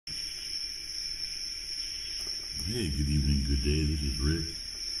Hey, good evening, good day. This is Rick.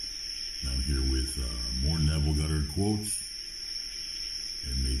 I'm here with more Neville Quotes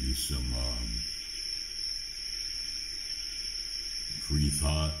and maybe some free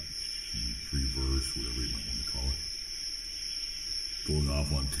thought, free verse, whatever you might want to call it. Going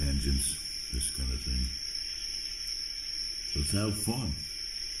off on tangents, this kind of thing. Let's have fun.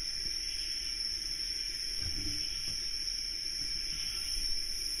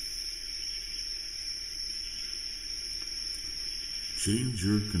 Change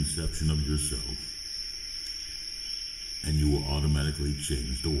your conception of yourself, and you will automatically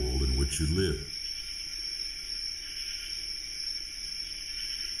change the world in which you live.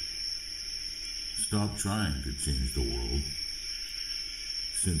 Stop trying to change the world,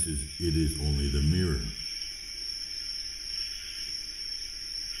 since it is only the mirror.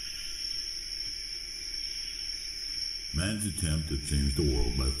 Man's attempt to change the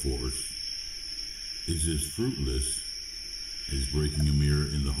world by force is as fruitless as breaking a mirror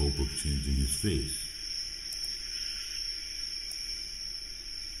in the hope of changing his face.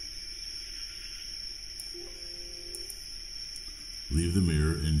 Leave the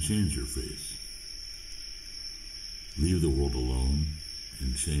mirror and change your face. Leave the world alone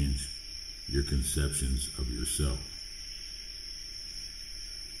and change your conceptions of yourself.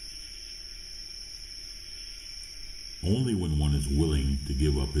 Only when one is willing to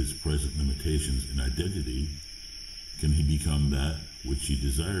give up his present limitations and identity can he become that which he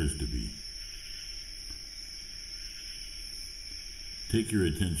desires to be. Take your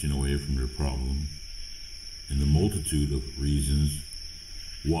attention away from your problem and the multitude of reasons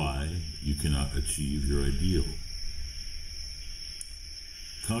why you cannot achieve your ideal.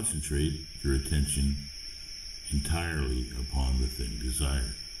 Concentrate your attention entirely upon the thing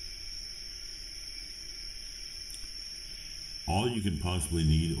desired. All you can possibly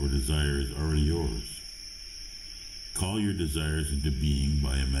need or desire is already yours. Call your desires into being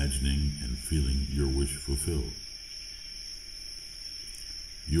by imagining and feeling your wish fulfilled.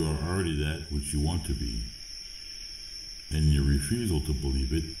 You are already that which you want to be, and your refusal to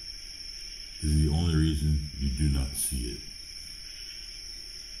believe it is the only reason you do not see it.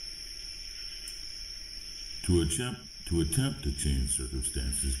 To attempt to change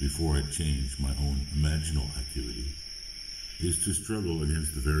circumstances before I change my own imaginal activity is to struggle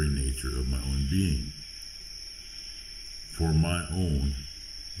against the very nature of my own being. For my own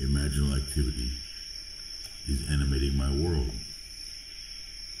imaginal activity is animating my world.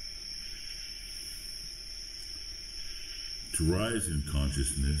 To rise in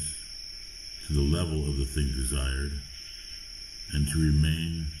consciousness to the level of the thing desired, and to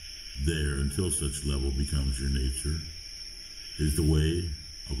remain there until such level becomes your nature, is the way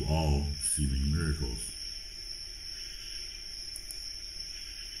of all seeming miracles.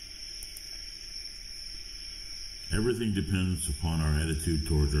 Everything depends upon our attitude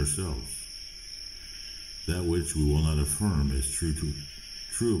towards ourselves. That which we will not affirm as true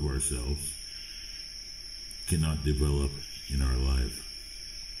of ourselves cannot develop in our life.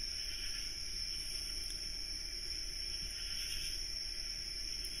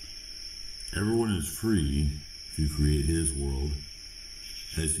 Everyone is free to create his world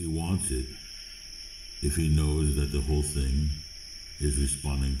as he wants it if he knows that the whole thing is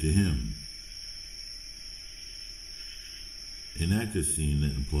responding to him. Enact a scene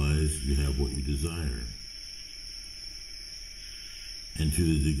that implies you have what you desire, and to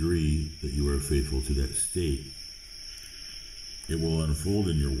the degree that you are faithful to that state, it will unfold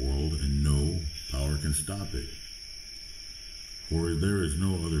in your world and no power can stop it, for there is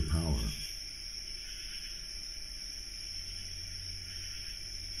no other power.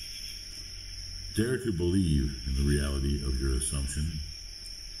 Dare to believe in the reality of your assumption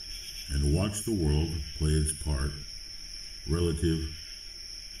and watch the world play its part relative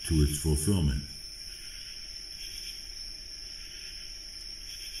to its fulfillment.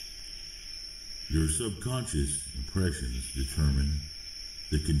 Your subconscious impressions determine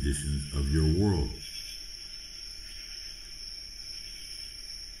the conditions of your world.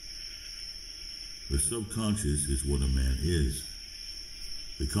 The subconscious is what a man is.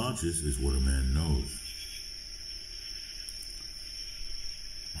 The conscious is what a man knows.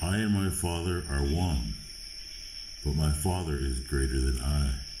 I and my Father are one, but my Father is greater than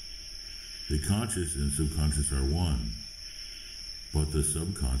I. The conscious and subconscious are one, but the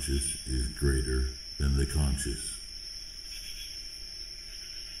subconscious is greater than the conscious.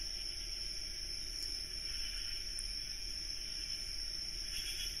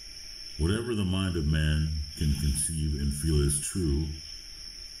 Whatever the mind of man can conceive and feel as true,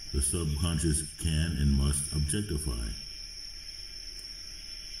 the subconscious can and must objectify.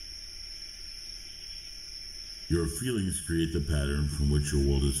 Your feelings create the pattern from which your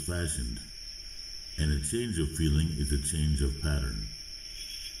world is fashioned, and a change of feeling is a change of pattern.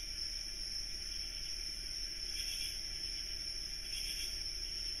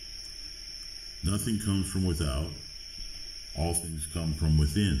 Nothing comes from without. All things come from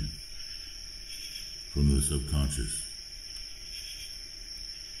within, from the subconscious.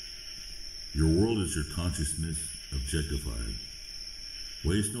 Your world is your consciousness objectified.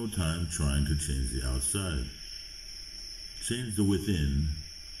 Waste no time trying to change the outside. Change the within,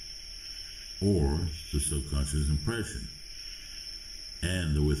 or the subconscious impression,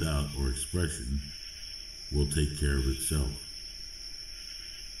 and the without or expression will take care of itself.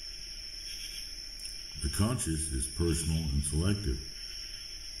 The conscious is personal and selective.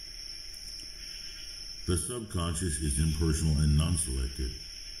 The subconscious is impersonal and non-selective.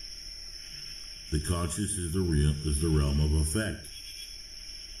 The conscious is the realm of effect.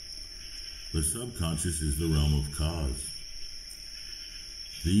 The subconscious is the realm of cause.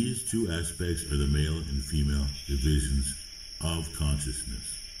 These two aspects are the male and female divisions of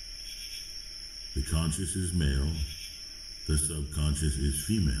consciousness. The conscious is male, the subconscious is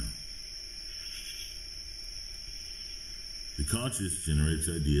female. The conscious generates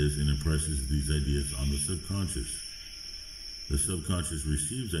ideas and impresses these ideas on the subconscious. The subconscious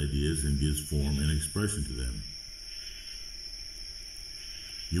receives ideas and gives form and expression to them.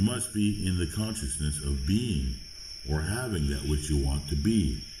 You must be in the consciousness of being or having that which you want to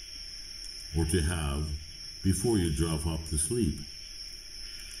be or to have before you drop off to sleep.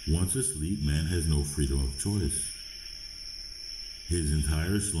 Once asleep, man has no freedom of choice. His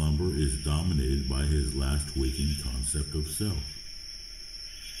entire slumber is dominated by his last waking concept of self.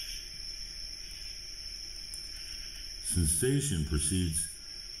 Sensation precedes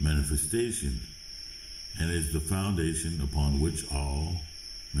manifestation and is the foundation upon which all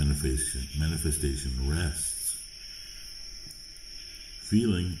manifestation rests.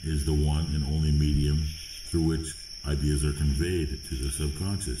 Feeling is the one and only medium through which ideas are conveyed to the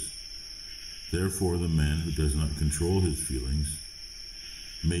subconscious. Therefore, the man who does not control his feelings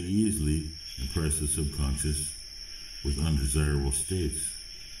may easily impress the subconscious with undesirable states.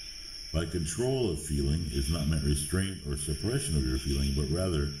 By control of feeling is not meant restraint or suppression of your feeling, but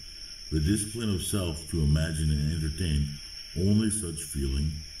rather the discipline of self to imagine and entertain only such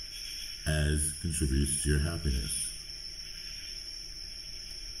feeling as contributes to your happiness.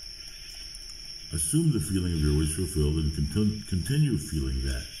 Assume the feeling of your wish fulfilled and continue feeling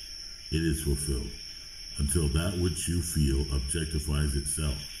that it is fulfilled until that which you feel objectifies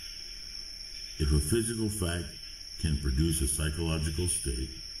itself. If a physical fact can produce a psychological state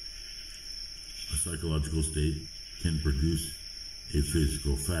can produce a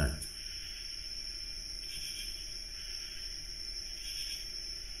physical fact.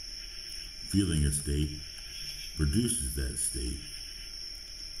 Feeling a state produces that state.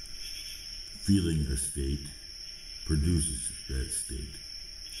 Feeling a state produces that state.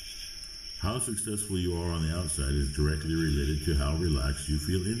 How successful you are on the outside is directly related to how relaxed you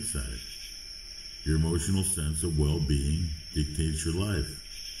feel inside. Your emotional sense of well-being dictates your life.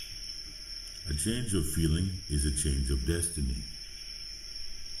 A change of feeling is a change of destiny.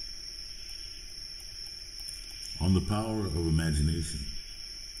 On the power of imagination.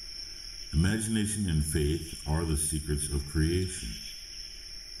 Imagination and faith are the secrets of creation.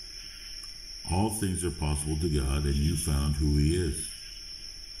 All things are possible to God, and you found who He is.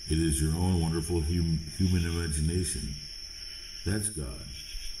 It is your own wonderful human imagination. That's God.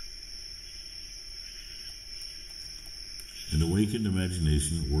 An awakened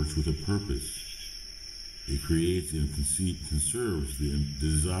imagination works with a purpose. It creates and conserves the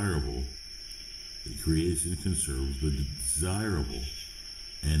desirable. It creates and conserves the desirable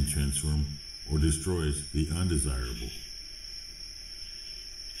and transforms or destroys the undesirable.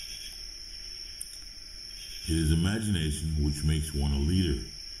 It is imagination which makes one a leader,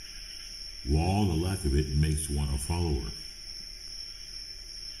 while the lack of it makes one a follower.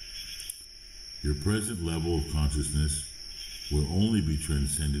 Your present level of consciousness will only be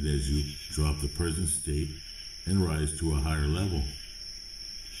transcended as you drop the present state and rise to a higher level.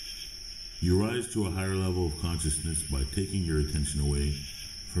 You rise to a higher level of consciousness by taking your attention away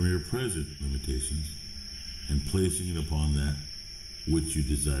from your present limitations and placing it upon that which you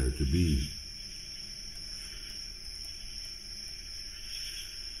desire to be.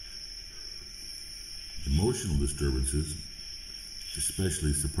 Emotional disturbances,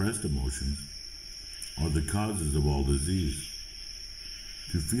 especially suppressed emotions, are the causes of all disease.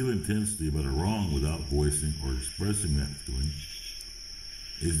 To feel intensely about a wrong without voicing or expressing that feeling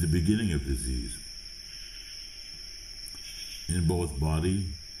is the beginning of disease in both body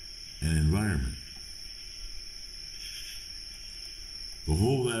and environment. The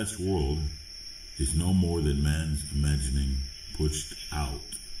whole vast world is no more than man's imagining pushed out.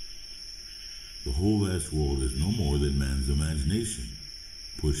 The whole vast world is no more than man's imagination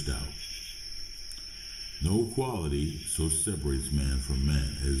pushed out. No quality so separates man from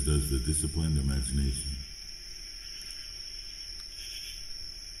man as does the disciplined imagination.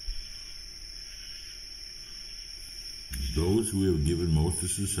 Those who have given most to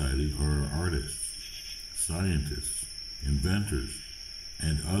society are artists, scientists, inventors,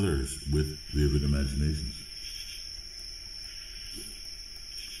 and others with vivid imaginations.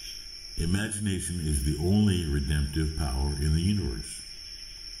 Imagination is the only redemptive power in the universe.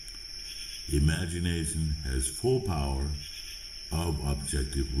 Imagination has full power of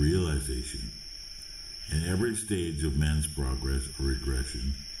objective realization, and every stage of man's progress or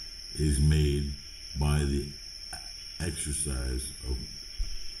regression is made by the exercise of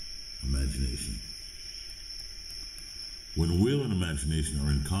imagination. When will and imagination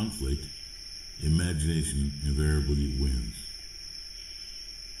are in conflict, imagination invariably wins.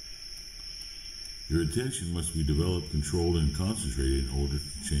 Your attention must be developed, controlled, and concentrated in order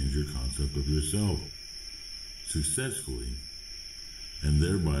to change your concept of yourself successfully and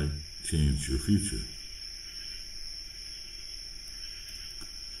thereby change your future.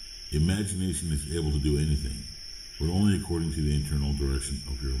 Imagination is able to do anything, but only according to the internal direction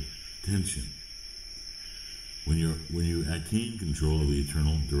of your attention. When you attain control of the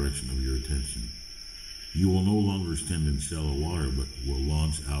eternal direction of your attention, you will no longer stand in shallow water, but will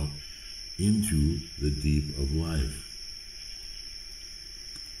launch out into the deep of life.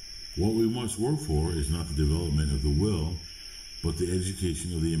 What we must work for is not the development of the will, but the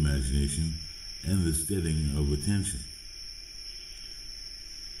education of the imagination and the steadying of attention.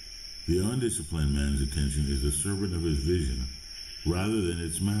 The undisciplined man's attention is the servant of his vision rather than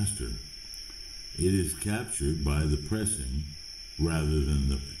its master. It is captured by the pressing rather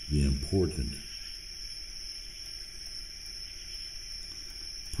than the important.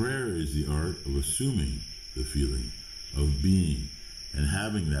 Prayer is the art of assuming the feeling of being and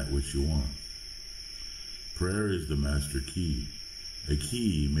having that which you want. Prayer is the master key. A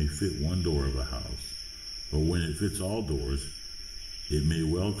key may fit one door of a house, but when it fits all doors, it may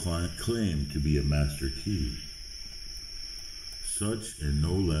well claim to be a master key. Such and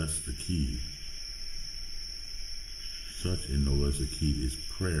no less a key is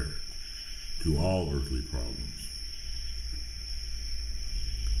prayer to all earthly problems.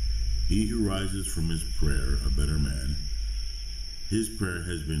 He who rises from his prayer a better man, his prayer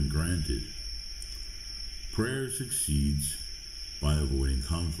has been granted. Prayer succeeds by avoiding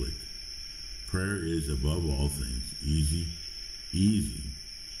conflict. Prayer is above all things easy.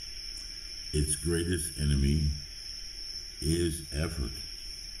 Its greatest enemy is effort.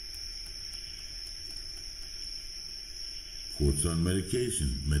 Quotes on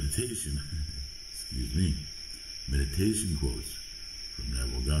meditation quotes from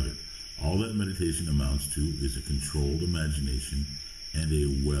Neville G. All that meditation amounts to is a controlled imagination and a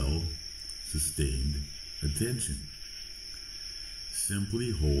well-sustained attention.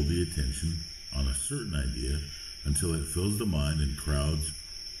 Simply hold the attention on a certain idea until it fills the mind and crowds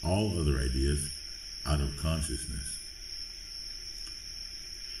all other ideas out of consciousness.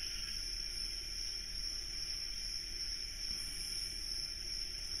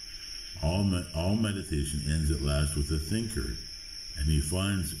 All meditation ends at last with the thinker, and he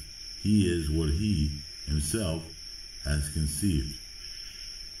finds he is what he himself has conceived.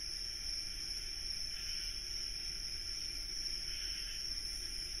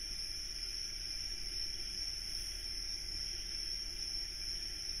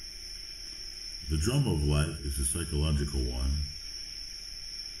 The drum of life is a psychological one,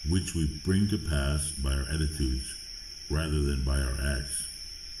 which we bring to pass by our attitudes rather than by our acts.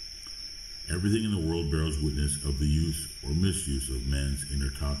 Everything in the world bears witness of the use or misuse of man's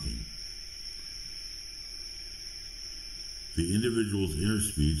inner talking. The individual's inner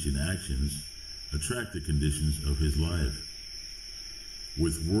speech and actions attract the conditions of his life.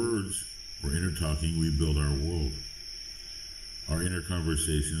 With words or inner talking, we build our world. Our inner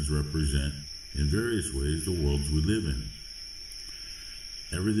conversations represent, in various ways, the worlds we live in.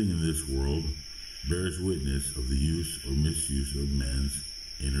 Everything in this world bears witness of the use or misuse of man's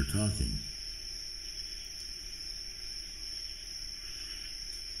inner talking.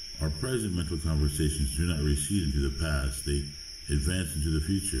 Our present mental conversations do not recede into the past, they advance into the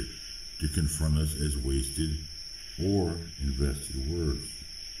future to confront us as wasted or invested words.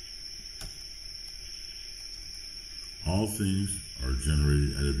 All things are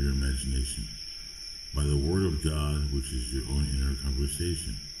generated out of your imagination by the Word of God, which is your own inner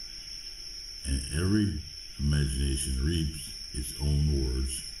conversation. And every imagination reaps its own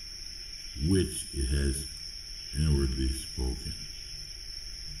words, which it has inwardly spoken.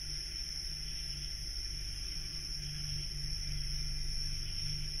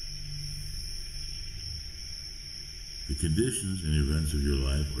 The conditions and events of your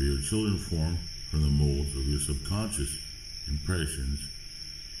life are your children formed from the molds of your subconscious impressions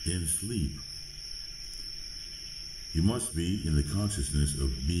in sleep. You must be in the consciousness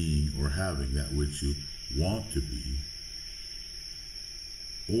of being or having that which you want to be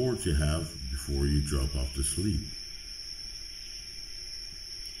or to have before you drop off to sleep.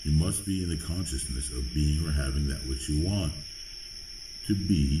 You must be in the consciousness of being or having that which you want to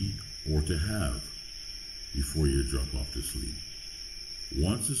be or to have before you drop off to sleep.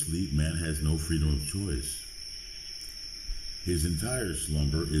 Once asleep, man has no freedom of choice. His entire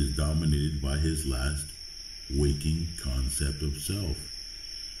slumber is dominated by his last waking concept of self.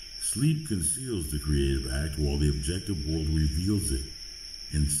 Sleep conceals the creative act while the objective world reveals it.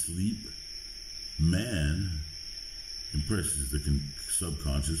 In sleep, man impresses the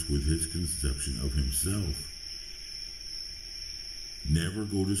subconscious with his conception of himself. Never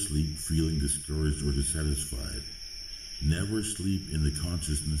go to sleep feeling discouraged or dissatisfied. Never sleep in the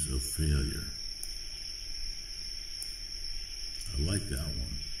consciousness of failure. I like that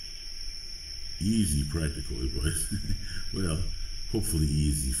one. Easy, practical advice. Well, hopefully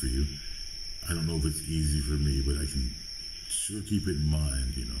easy for you. I don't know if it's easy for me, but I can sure keep it in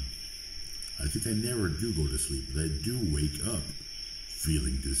mind, I think I never do go to sleep, but I do wake up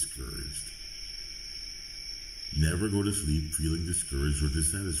feeling discouraged. Never go to sleep feeling discouraged or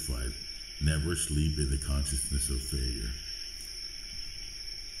dissatisfied. Never sleep in the consciousness of failure.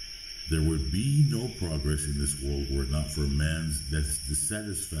 There would be no progress in this world were it not for man's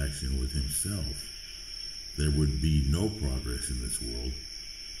dissatisfaction with himself. There would be no progress in this world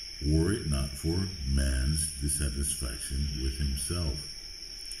were it not for man's dissatisfaction with himself.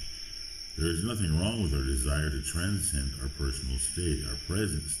 There is nothing wrong with our desire to transcend our personal state, our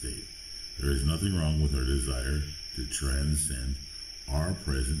present state. There is nothing wrong with our desire to transcend our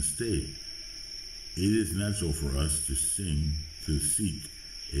present state. It is natural for us to seek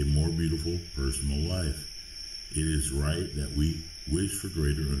a more beautiful personal life. It is right that we wish for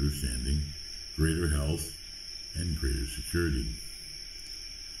greater understanding, greater health, and greater security.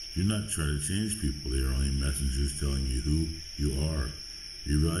 Do not try to change people. They are only messengers telling you who you are.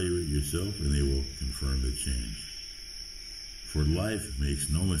 Evaluate yourself and they will confirm the change. For life makes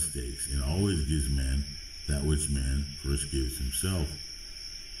no mistakes and always gives man that which man first gives himself.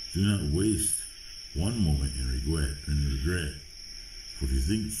 Do not waste one moment in regret. For to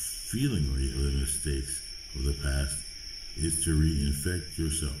think feelingly of the mistakes of the past is to reinfect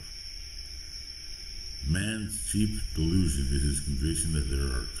yourself. Man's chief delusion is his conviction that there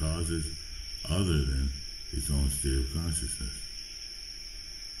are causes other than his own state of consciousness.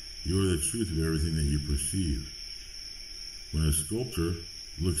 You are the truth of everything that you perceive. When a sculptor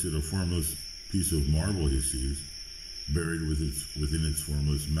looks at a formless piece of marble he sees, buried within its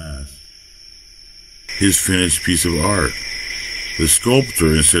formless mass, his finished piece of art, the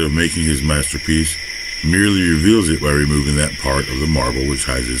sculptor, instead of making his masterpiece, merely reveals it by removing that part of the marble which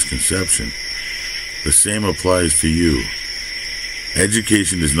hides his conception. The same applies to you.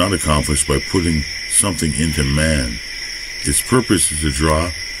 Education is not accomplished by putting something into man. Its purpose is to draw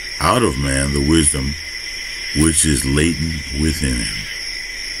out of man the wisdom which is latent within him.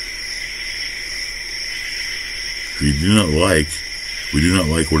 If we do not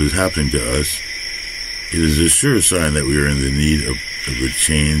like what is happening to us, it is a sure sign that we are in the need of a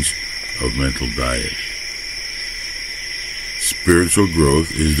change of mental diet. Spiritual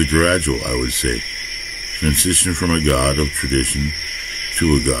growth is the gradual, I would say, transition from a God of tradition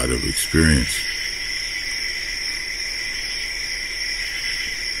to a God of experience.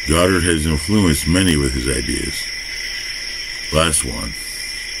 Goddard has influenced many with his ideas. Last one.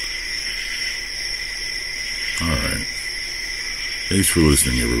 All right. Thanks for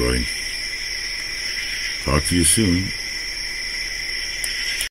listening, everybody. Talk to you soon.